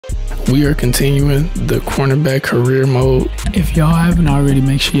We are continuing the cornerback career mode. If y'all haven't already,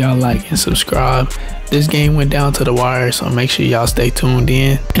 make sure y'all like and subscribe. This game went down to the wire, so make sure y'all stay tuned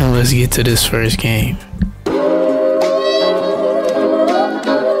in. And let's get to this first game.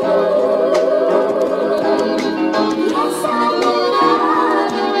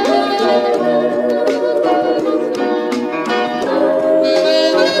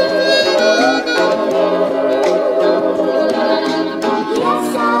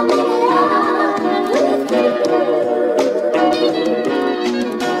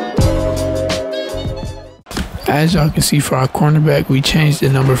 As y'all can see, for our cornerback, we changed the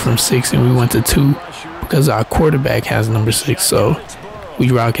number from 6 and we went to 2 because our quarterback has number 6. So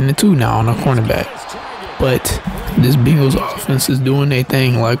we rocking the 2 now on our cornerback. But this Bengals offense is doing their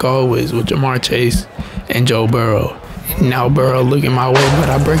thing like always with Jamar Chase and Joe Burrow. Now Burrow looking my way, but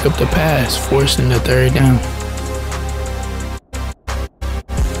I break up the pass, forcing the 3rd down.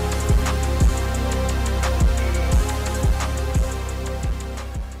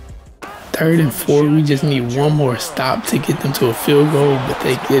 Third and 4, we just need one more stop to get them to a field goal, but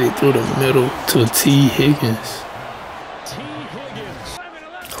they get it through the middle to T. Higgins.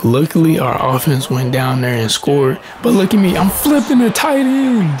 Luckily, our offense went down there and scored, but look at me, I'm flipping the tight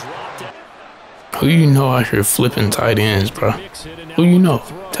end. Who you know out here flipping tight ends, bro? Who you know?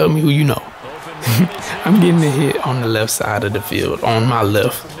 Tell me who you know. I'm getting a hit on the left side of the field, on my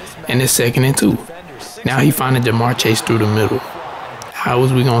left, and it's 2nd and 2. Now he finding Jamar Chase through the middle. How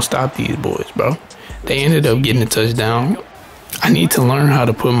was we gonna stop these boys, bro? They ended up getting a touchdown. I need to learn how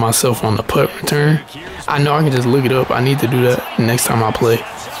to put myself on the punt return. I know I can just look it up. I need to do that next time I play.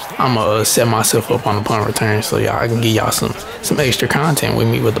 I'm gonna set myself up on the punt return so I can give y'all some extra content with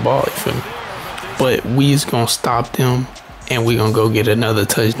me with the ball, you feel me? But we is gonna stop them and we gonna go get another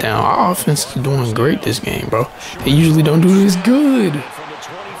touchdown. Our offense is doing great this game, bro. They usually don't do this good.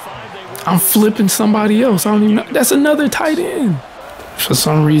 I'm flipping somebody else. I don't even know. That's another tight end. For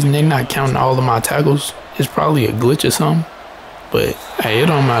some reason, they're not counting all of my tackles. It's probably a glitch or something. But, hey, it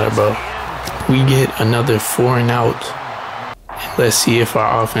don't matter, bro. We get another 4 and out. And let's see if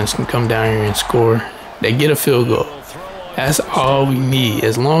our offense can come down here and score. They get a field goal. That's all we need.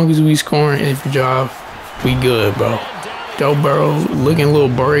 As long as we scoring every drive, we good, bro. Joe Burrow looking a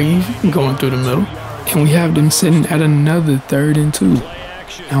little brave, going through the middle. And we have them sitting at another 3rd and 2.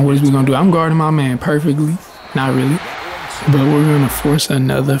 Now, what is we going to do? I'm guarding my man perfectly. Not really. But we're going to force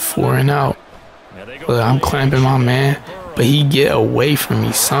another 4 and out. Look, I'm clamping my man, but he get away from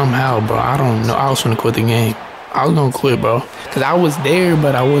me somehow, bro. I don't know. I was going to quit the game. I was going to quit, bro. Because I was there,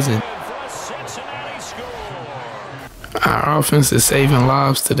 but I wasn't. Our offense is saving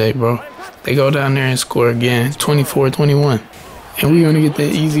lives today, bro. They go down there and score again, 24-21. And we're going to get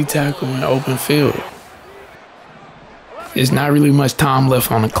that easy tackle in open field. There's not really much time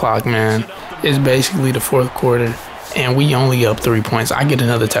left on the clock, man. It's basically the 4th quarter. And we only up 3 points. I get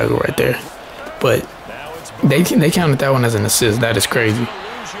another tackle right there. But they counted that one as an assist. That is crazy.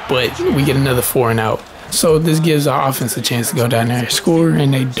 But we get another 4 and out. So this gives our offense a chance to go down there and score,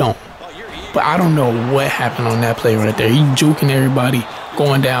 and they don't. But I don't know what happened on that play right there. He juking everybody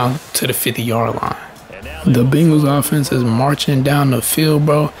going down to the 50-yard line. The Bengals offense is marching down the field,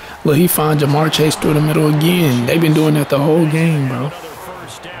 bro. Look, he found Jamar Chase through the middle again. They've been doing that the whole game, bro.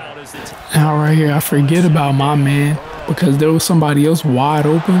 Now right here, I forget about my man because there was somebody else wide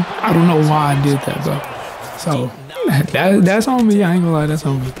open. I don't know why I did that, bro. So that's on me. I ain't gonna lie, that's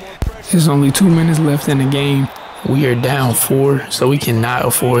on me. There's only 2 minutes left in the game. We are down 4, so we cannot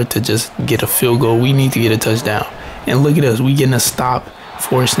afford to just get a field goal. We need to get a touchdown. And look at us, we getting a stop,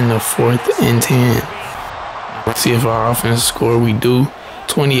 forcing the 4th and 10. Let's see if our offense score. We do.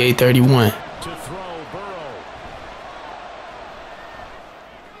 28-31.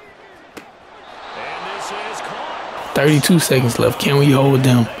 32 seconds left. Can we hold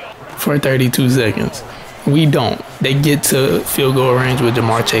them for 32 seconds? We don't. They get to field goal range with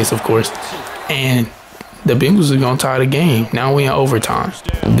Jamar Chase, of course. And the Bengals are going to tie the game. Now we in overtime.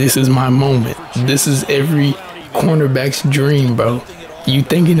 This is my moment. This is every cornerback's dream, bro. You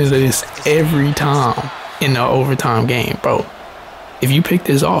thinking of this every time in the overtime game, bro. If you pick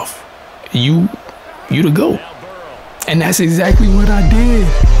this off, you the GOAT. And that's exactly what I did.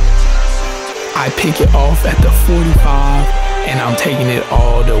 I pick it off at the 45, and I'm taking it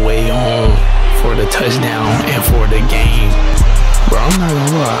all the way home for the touchdown and for the game. Bro, I'm not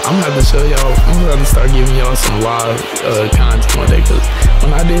gonna lie. I'm about to show y'all. I'm about to start giving y'all some live content one day, because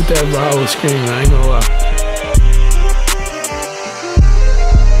when I did that, bro, I was screaming. I ain't gonna lie.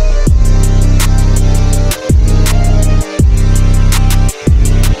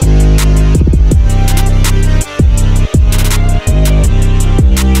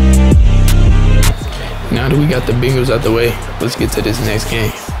 got the Bengals out the way. Let's get to this next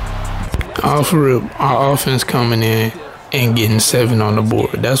game. All for real, our offense coming in and getting 7 on the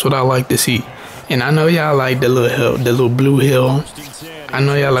board. That's what I like to see. And I know y'all like the little blue hill. I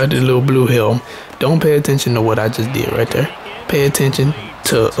know y'all like the little blue hill. Don't pay attention to what I just did right there. Pay attention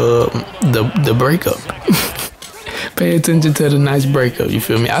to the breakup. Pay attention to the nice breakup. You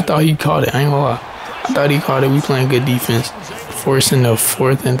feel me? I thought he caught it. I ain't gonna lie. I thought he caught it. We playing good defense, forcing the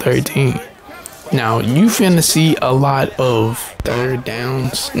 4th and 13. Now you finna see a lot of 3rd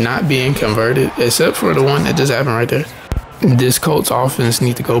downs not being converted, except for the one that just happened right there. This Colts offense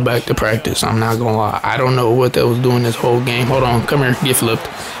need to go back to practice. I'm not gonna lie. I don't know what they was doing this whole game. Hold on, come here, get flipped.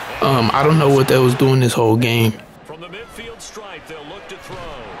 I don't know what they was doing this whole game. From the midfield stripe, they'll look to throw.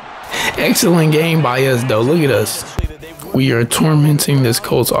 Excellent game by us, though. Look at us. We are tormenting this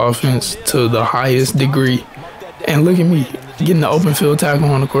Colts offense to the highest degree. And look at me getting the open field tackle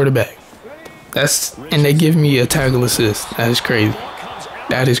on the quarterback. And they give me a tackle assist. That is crazy.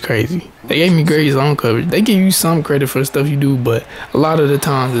 That is crazy. They gave me great zone coverage. They give you some credit for the stuff you do, but a lot of the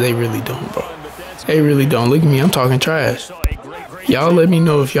times they really don't, bro. They really don't. Look at me. I'm talking trash. Y'all let me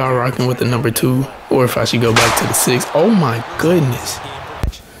know if y'all rocking with the number 2 or if I should go back to the 6. Oh my goodness.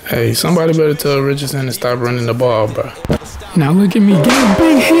 Hey, somebody better tell Richardson to stop running the ball, bro. Now look at me getting a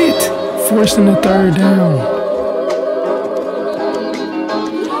big hit, forcing the 3rd down.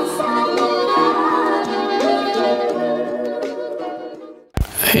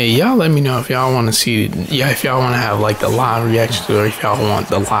 Hey, y'all let me know if y'all want to see, if y'all want to have like the live reactions or if y'all want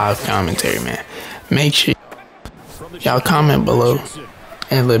the live commentary, man. Make sure y'all comment below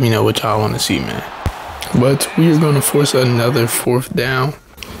and let me know what y'all want to see, man. But we are going to force another 4th down.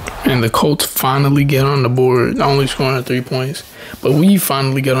 And the Colts finally get on the board, only scoring 3 points. But we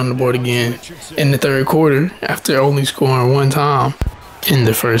finally get on the board again in the 3rd quarter after only scoring 1 time in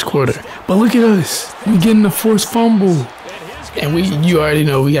the 1st quarter. But look at us. We getting the forced fumble. And you already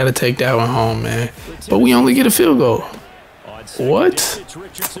know we got to take that one home, man. But we only get a field goal. What?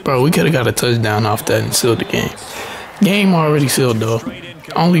 Bro, we could have got a touchdown off that and sealed the game. Game already sealed, though.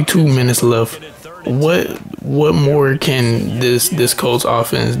 Only 2 minutes left. What more can this Colts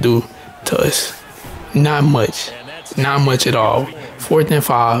offense do to us? Not much. Not much at all. 4th and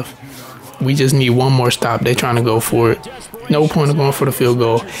 5. We just need one more stop. They're trying to go for it. No point of going for the field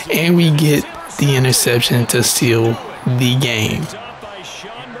goal. And we get the interception to seal the game.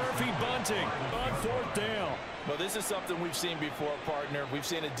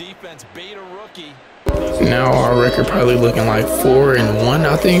 Now our record probably looking like 4-1,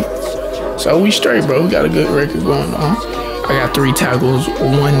 I think. So we straight, bro. We got a good record going on. I got 3 tackles,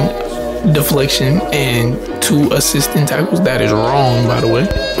 1 deflection, and 2 assistant tackles. That is wrong, by the way.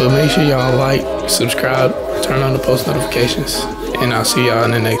 But make sure y'all like, subscribe, turn on the post notifications, and I'll see y'all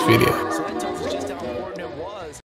in the next video.